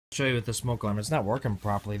Show you with the smoke alarm. It's not working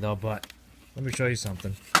properly though, but let me show you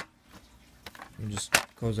something. Let me just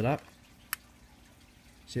close it up.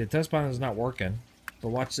 See, the test button is not working, but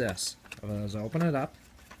watch this. As I open it up,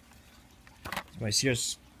 it's my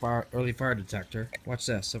Sears early fire detector. Watch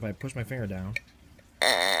this. If I push my finger down,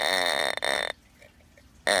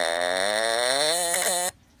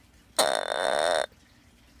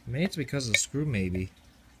 maybe it's because of the screw, maybe.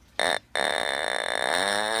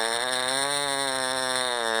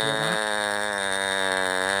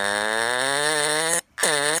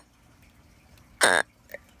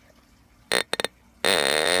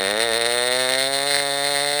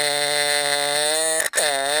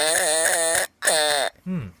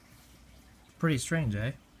 Pretty strange,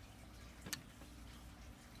 eh?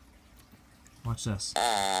 Watch this.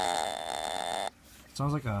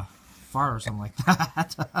 Sounds like a fart or something like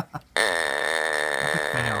that. Epic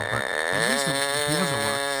fail, but at least the piezo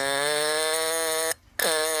works.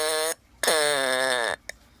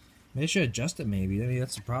 Maybe I should adjust it, maybe. Maybe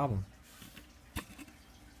that's the problem.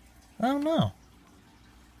 I don't know.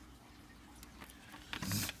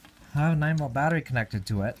 I have a 9-volt battery connected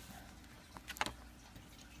to it.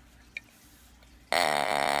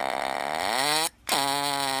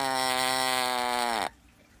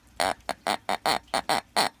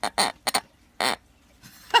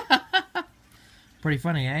 Pretty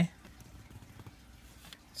funny, eh?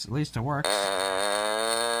 At least it works.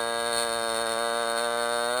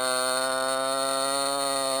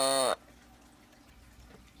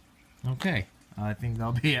 Okay, I think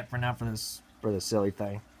that'll be it for now for this silly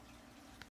thing.